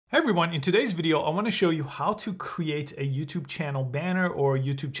Hi everyone, in today's video I want to show you how to create a YouTube channel banner or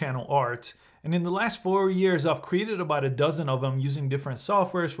YouTube channel art. And in the last 4 years I've created about a dozen of them using different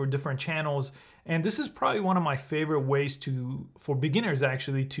softwares for different channels. And this is probably one of my favorite ways for beginners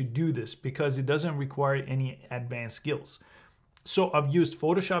actually to do this because it doesn't require any advanced skills. So I've used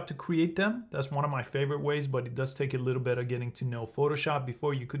Photoshop to create them. That's one of my favorite ways, but it does take a little bit of getting to know Photoshop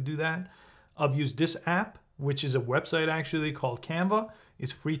before you could do that. I've used this app, which is a website actually called Canva.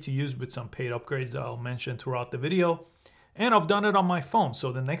 It's free to use with some paid upgrades that I'll mention throughout the video. And I've done it on my phone.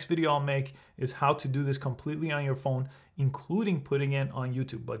 So the next video I'll make is how to do this completely on your phone, including putting it on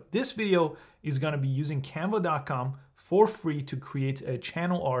YouTube. But this video is gonna be using canva.com for free to create a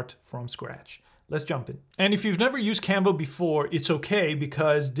channel art from scratch. Let's jump in. And if you've never used Canva before, it's okay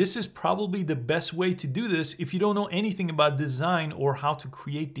because this is probably the best way to do this if you don't know anything about design or how to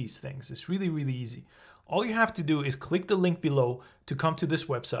create these things. It's really, really easy. All you have to do is click the link below to come to this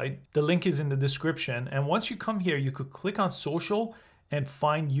website. The link is in the description. And once you come here, you could click on social and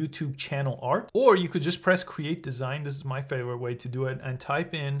find YouTube channel art, or you could just press create design. This is my favorite way to do it, and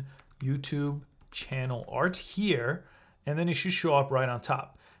type in YouTube channel art here, and then it should show up right on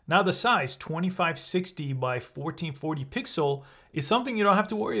top. Now the size 2560 by 1440 pixel is something you don't have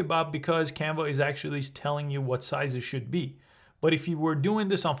to worry about because Canva is actually telling you what size it should be. But if you were doing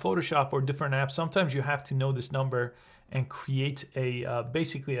this on Photoshop or different apps, sometimes you have to know this number and create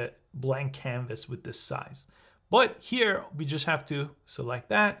basically a blank canvas with this size. But here we just have to select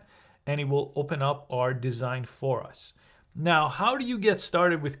that and it will open up our design for us. Now, how do you get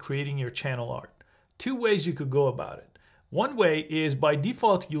started with creating your channel art? Two ways you could go about it. One way is by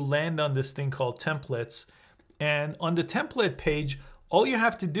default, you land on this thing called templates. And on the template page, all you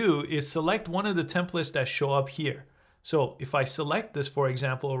have to do is select one of the templates that show up here. So if I select this, for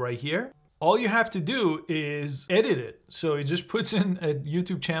example, right here, all you have to do is edit it. So it just puts in a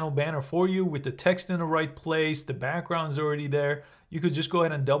YouTube channel banner for you with the text in the right place. The background's already there. You could just go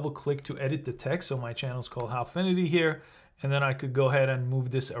ahead and double click to edit the text. So my channel's called Howfinity here. And then I could go ahead and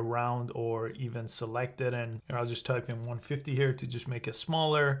move this around or even select it. And I'll just type in 150 here to just make it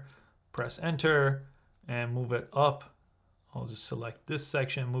smaller. Press enter and move it up. I'll just select this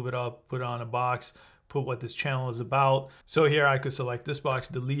section, move it up, put it on a box, put what this channel is about. So here I could select this box,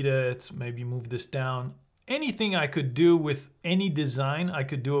 delete it, maybe move this down. Anything I could do with any design, I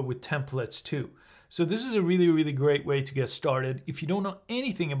could do it with templates too. So this is a really, really great way to get started. If you don't know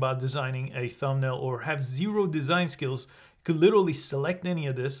anything about designing a thumbnail or have zero design skills, you could literally select any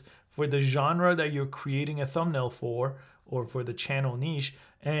of this for the genre that you're creating a thumbnail for or for the channel niche,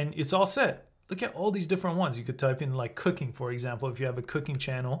 and it's all set. Look at all these different ones. You could type in like cooking, for example, if you have a cooking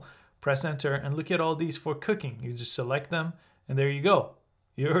channel. Press enter and look at all these for cooking. You just select them and there you go.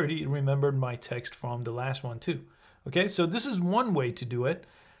 You already remembered my text from the last one too. Okay, so this is one way to do it.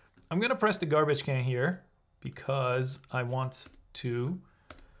 I'm gonna press the garbage can here because I want to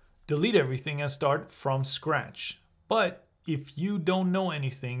delete everything and start from scratch. But if you don't know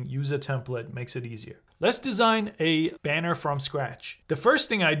anything, use a template, makes it easier. Let's design a banner from scratch. The first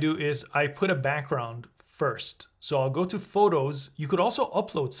thing I do is I put a background first. So I'll go to photos. You could also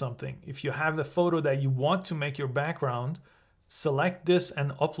upload something. If you have a photo that you want to make your background, select this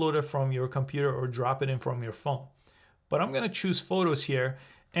and upload it from your computer or drop it in from your phone. But I'm gonna choose photos here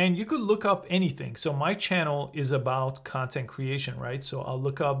and you could look up anything. So my channel is about content creation, right? So I'll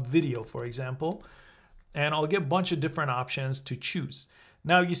look up video, for example, and I'll get a bunch of different options to choose.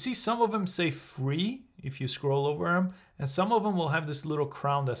 Now you see some of them say free if you scroll over them, and some of them will have this little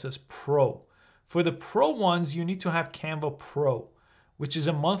crown that says pro. For the pro ones, you need to have Canva Pro, which is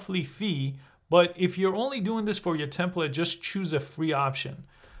a monthly fee. But if you're only doing this for your template, just choose a free option.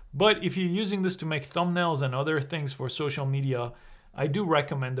 But if you're using this to make thumbnails and other things for social media, I do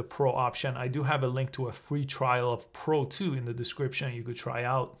recommend the Pro option. I do have a link to a free trial of Pro 2 in the description you could try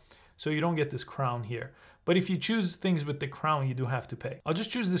out. So you don't get this crown here. But if you choose things with the crown, you do have to pay. I'll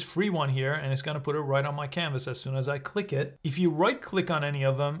just choose this free one here and it's gonna put it right on my canvas as soon as I click it. If you right click on any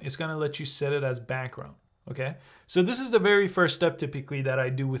of them, it's gonna let you set it as background, okay? So this is the very first step typically that I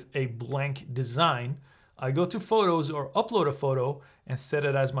do with a blank design. I go to photos or upload a photo and set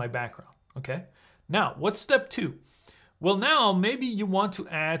it as my background, okay? Now, what's step two? Well, now maybe you want to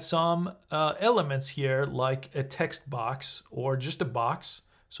add some elements here like a text box or just a box.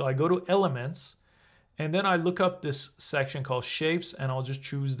 So I go to elements and then I look up this section called shapes and I'll just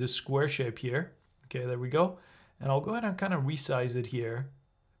choose this square shape here. Okay, there we go. And I'll go ahead and kind of resize it here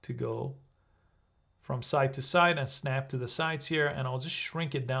to go from side to side and snap to the sides here. And I'll just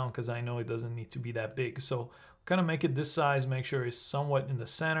shrink it down because I know it doesn't need to be that big. So kind of make it this size, make sure it's somewhat in the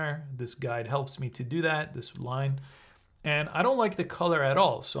center. This guide helps me to do that, this line. And I don't like the color at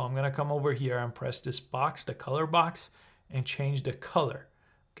all. So I'm gonna come over here and press this box, the color box, and change the color.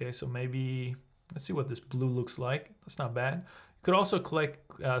 Okay, so maybe, let's see what this blue looks like. That's not bad. You could also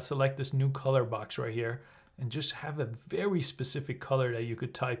select this new color box right here and just have a very specific color that you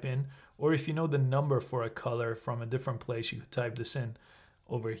could type in. Or if you know the number for a color from a different place, you could type this in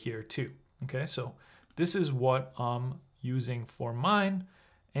over here too. Okay, so this is what I'm using for mine.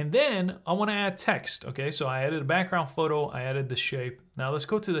 And then I want to add text. Okay, so I added a background photo, I added the shape. Now let's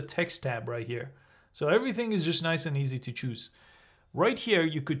go to the text tab right here. So everything is just nice and easy to choose. Right here,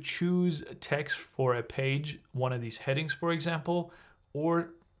 you could choose text for a page, one of these headings, for example, or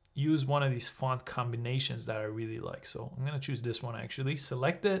use one of these font combinations that I really like. So I'm gonna choose this one actually,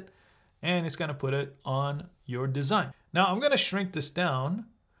 select it, and it's gonna put it on your design. Now I'm gonna shrink this down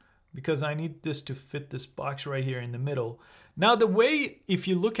because I need this to fit this box right here in the middle. Now the way, if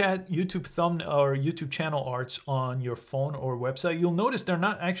you look at YouTube thumbnail or YouTube channel arts on your phone or website, you'll notice they're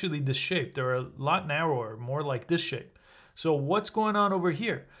not actually this shape. They're a lot narrower, more like this shape. So what's going on over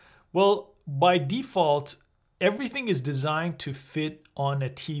here? Well, by default, everything is designed to fit on a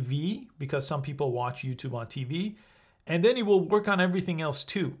TV because some people watch YouTube on TV, and then it will work on everything else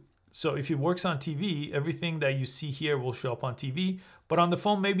too. So if it works on TV, everything that you see here will show up on TV, but on the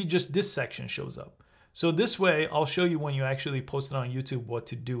phone, maybe just this section shows up. So this way, I'll show you when you actually post it on YouTube what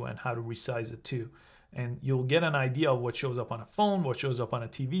to do and how to resize it too. And you'll get an idea of what shows up on a phone, what shows up on a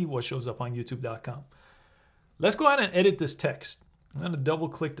TV, what shows up on youtube.com. Let's go ahead and edit this text. I'm gonna double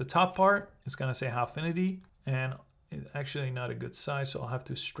click the top part. It's gonna say Howfinity, and it's actually not a good size, so I'll have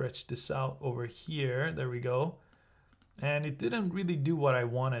to stretch this out over here. There we go. And it didn't really do what I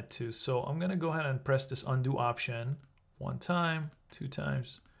wanted to. So I'm gonna go ahead and press this undo option 1 time, 2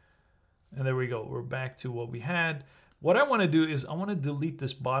 times, and there we go. We're back to what we had. What I wanna do is I wanna delete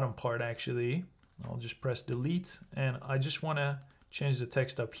this bottom part actually. I'll just press delete, and I just wanna change the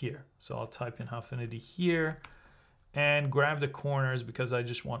text up here. So I'll type in Howfinity here and grab the corners because I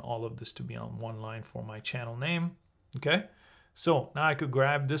just want all of this to be on one line for my channel name. Okay, so now I could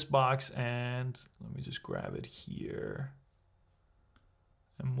grab this box and let me just grab it here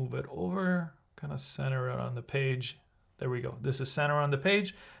and move it over, kind of center it on the page. There we go. This is center on the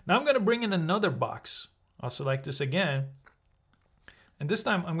page. Now I'm gonna bring in another box. I'll select this again. And this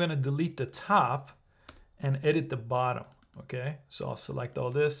time I'm gonna delete the top and edit the bottom. Okay, so I'll select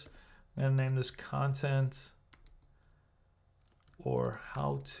all this. I'm gonna name this content or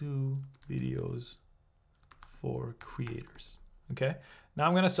how-to videos for creators. Okay, now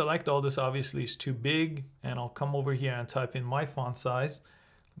I'm gonna select all this. Obviously it's too big, and I'll come over here and type in my font size.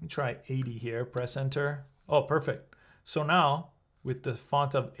 Let me try 80 here, press enter. Oh, perfect. So now with the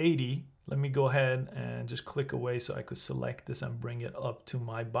font of 80, let me go ahead and just click away so I could select this and bring it up to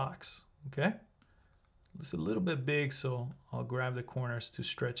my box. Okay. It's a little bit big, so I'll grab the corners to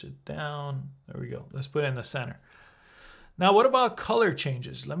stretch it down. There we go. Let's put it in the center. Now, what about color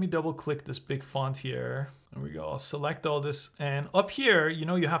changes? Let me double click this big font here. There we go. I'll select all this. And up here, you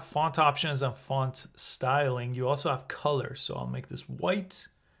know, you have font options and font styling. You also have color. So I'll make this white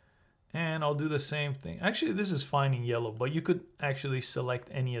and I'll do the same thing. Actually, this is fine in yellow, but you could actually select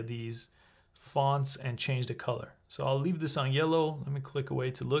any of these fonts and change the color. So I'll leave this on yellow. Let me click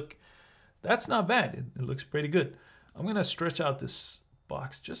away to look. That's not bad. It looks pretty good. I'm gonna stretch out this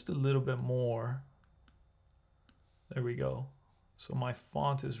box just a little bit more. There we go. So my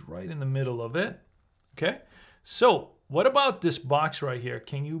font is right in the middle of it. Okay. So what about this box right here?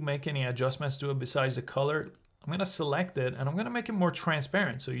 Can you make any adjustments to it besides the color? I'm gonna select it and I'm gonna make it more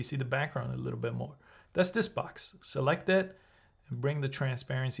transparent so you see the background a little bit more. That's this box. Select it and bring the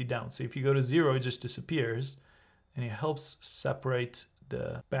transparency down. So if you go to 0, it just disappears and it helps separate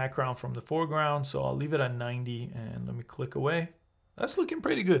the background from the foreground. So I'll leave it at 90 and let me click away. That's looking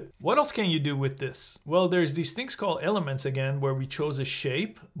pretty good. What else can you do with this? Well, there's these things called elements again, where we chose a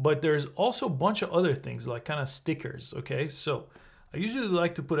shape, but there's also a bunch of other things like kind of stickers. Okay, so I usually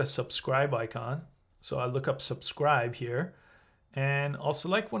like to put a subscribe icon. So I look up subscribe here and I'll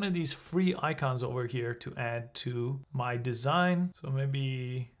select one of these free icons over here to add to my design. So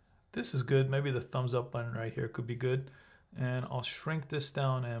maybe this is good. Maybe the thumbs up button right here could be good. And I'll shrink this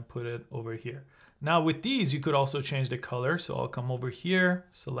down and put it over here. Now with these, you could also change the color. So I'll come over here,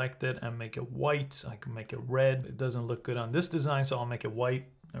 select it and make it white. I can make it red. It doesn't look good on this design, so I'll make it white.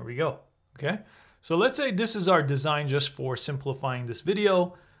 There we go. Okay. So let's say this is our design just for simplifying this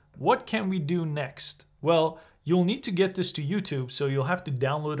video. What can we do next? Well, you'll need to get this to YouTube, so you'll have to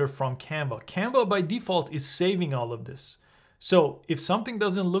download it from Canva. Canva by default is saving all of this. So if something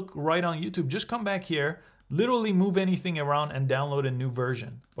doesn't look right on YouTube, just come back here, literally move anything around and download a new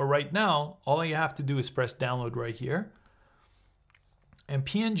version. But right now, all you have to do is press download right here. And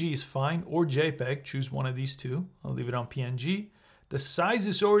PNG is fine, or JPEG, choose one of these two. I'll leave it on PNG. The size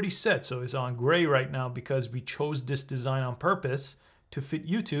is already set, so it's on gray right now because we chose this design on purpose to fit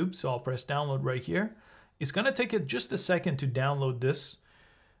YouTube. So I'll press download right here. It's gonna take it just a second to download this.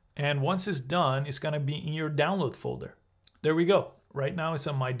 And once it's done, it's gonna be in your download folder. There we go. Right now it's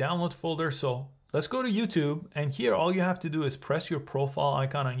on my download folder. So let's go to YouTube. And here, all you have to do is press your profile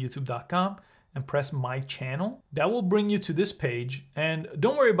icon on youtube.com and press my channel. That will bring you to this page. And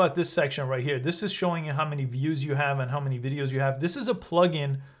don't worry about this section right here. This is showing you how many views you have and how many videos you have. This is a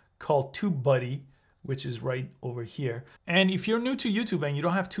plugin called TubeBuddy, which is right over here. And if you're new to YouTube and you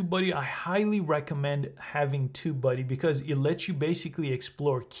don't have TubeBuddy, I highly recommend having TubeBuddy because it lets you basically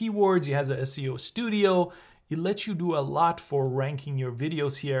explore keywords. It has a SEO studio. It lets you do a lot for ranking your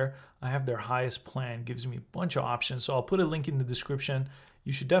videos here. I have their highest plan, gives me a bunch of options. So I'll put a link in the description.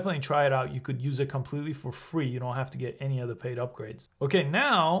 You should definitely try it out. You could use it completely for free. You don't have to get any other paid upgrades. Okay,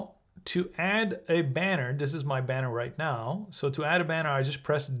 now to add a banner, this is my banner right now. So to add a banner, I just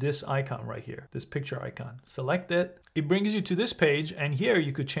press this icon right here, this picture icon. Select it. It brings you to this page, and here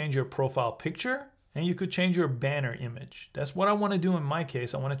you could change your profile picture and you could change your banner image. That's what I want to do in my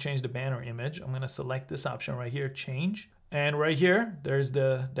case. I want to change the banner image. I'm going to select this option right here, change. And right here, there's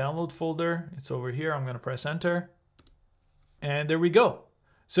the download folder. It's over here. I'm going to press enter. And there we go.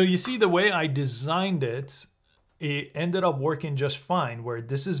 So you see the way I designed it, it ended up working just fine, where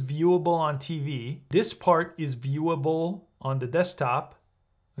this is viewable on TV. This part is viewable on the desktop,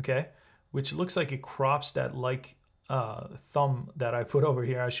 okay? Which looks like it crops that thumb that I put over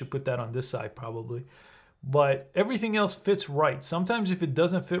here. I should put that on this side probably. But everything else fits right. Sometimes if it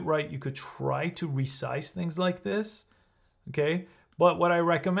doesn't fit right, you could try to resize things like this, okay? But what I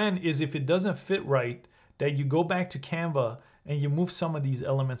recommend is if it doesn't fit right, that you go back to Canva and you move some of these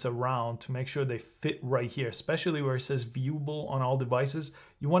elements around to make sure they fit right here, especially where it says viewable on all devices.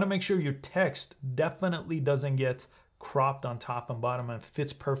 You want to make sure your text definitely doesn't get cropped on top and bottom and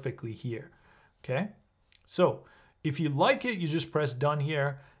fits perfectly here, okay? So if you like it, you just press done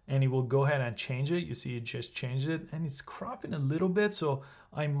here and it will go ahead and change it. You see it just changed it and it's cropping a little bit. So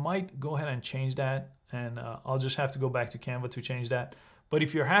I might go ahead and change that, and I'll just have to go back to Canva to change that. But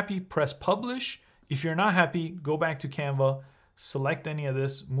if you're happy, press publish. If you're not happy, go back to Canva, select any of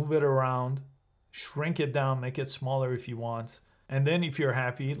this, move it around, shrink it down, make it smaller if you want. And then if you're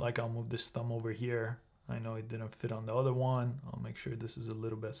happy, like I'll move this thumb over here. I know it didn't fit on the other one. I'll make sure this is a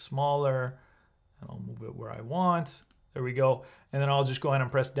little bit smaller and I'll move it where I want. There we go. And then I'll just go ahead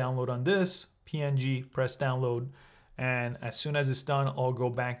and press download on this, PNG, press download. And as soon as it's done, I'll go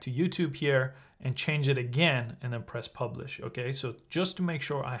back to YouTube here and change it again and then press publish, okay? So just to make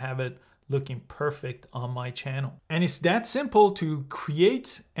sure I have it looking perfect on my channel. And it's that simple to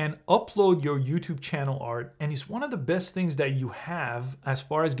create and upload your YouTube channel art. And it's one of the best things that you have as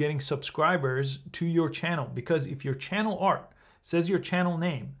far as getting subscribers to your channel. Because if your channel art says your channel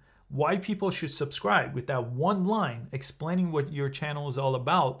name, why people should subscribe with that one line explaining what your channel is all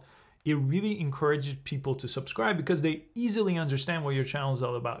about, it really encourages people to subscribe because they easily understand what your channel is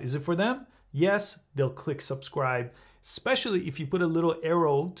all about. Is it for them? Yes, they'll click subscribe, especially if you put a little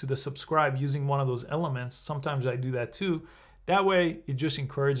arrow to the subscribe using one of those elements. Sometimes I do that too. That way, it just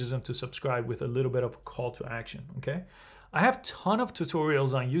encourages them to subscribe with a little bit of a call to action, okay? I have a ton of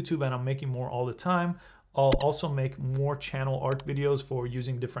tutorials on YouTube and I'm making more all the time. I'll also make more channel art videos for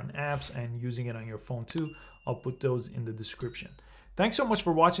using different apps and using it on your phone too. I'll put those in the description. Thanks so much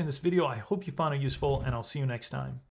for watching this video. I hope you found it useful and I'll see you next time.